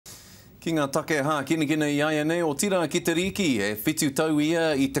Ki ngā take Hākinakina i aia nei o tira ki te riki e whitu tau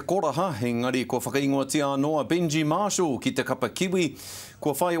ia i te koraha. Engari ko whakaingoa tia noa Benji Marshall ki te kapa Kiwi.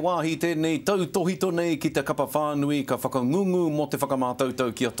 Kua whai wāhi tēnei tau tohito nei ki te kapa whānui ka whakangungu mo te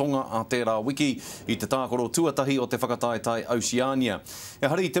whakamātautau ki a Tonga a tērā wiki i te tākoro tuatahi o te whakataetai Oceania. E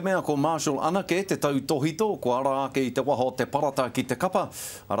hari te mea ko Marshall anake te tau tohito, ko ara ake i te waho te parata ki te kapa.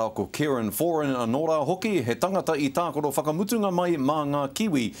 Ara ko Karen Foreign anora hoki he tangata i tākoro whakamutunga mai mā ngā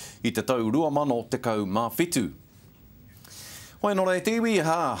Kiwi i te tau 2025. Hoi nora e tiwi,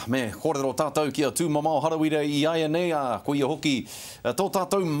 me kōrero tātou ki a Tumamao Harawira i aia nei ko ia hoki. Tō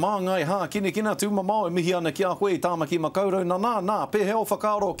tātou māngai Hākinakina Tumamao e mihi ana ki a koe i tāmaki makaurau. Nā, pēheo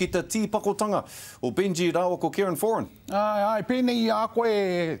whakaaro ki te tīpakotanga o Benji rāua ko Karen Foreign. Ai, pēnei i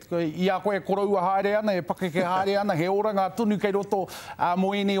a koe koroua haere ana, e pakeke haere ana, he ora ngā tunu kei roto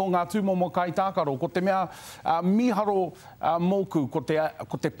moene o ngā tūmomo kai tākaro. Ko te mea miharo mōku, ko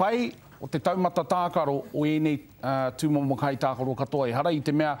te pai, o te taumata tākaro o enei tūmomo kai tākaro katoa. E hara i te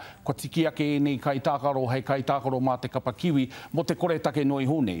mea ko tiki ake enei kai tākaro hei kai tākaro mā te kapa Kiwi mo te kore take noi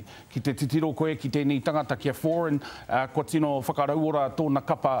honei. Ki te titiro koe ki tēnei tangata ki a Foreign, ko tino whakarauora tōna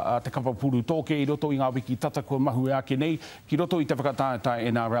kapa, te kapa puru tōke i roto i ngā wiki tata kua mahu ake nei, ki roto i te whakataetai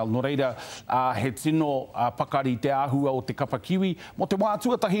NRL. No reira, he tino pakari te āhua o te kapa Kiwi, mo te wā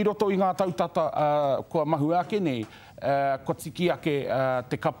tuatahi roto i ngā tautata kua mahu ake nei, ko tiki ake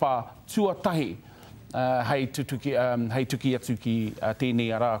te kapa tuatahi hei tuki atu ki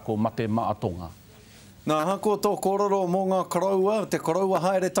tēnei ara ko Mate Ma'a Tonga. Nā hako tō kōrero mō ngā karaua, te karaua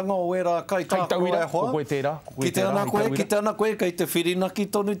haeretanga o wera kai tākaro e hoa. Ko koe tērā. Ki te ana koe, kei te whirinaki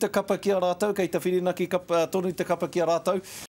tonu te kapa ki a rātou, kei te whirinaki tonu te kapa ki a rātou.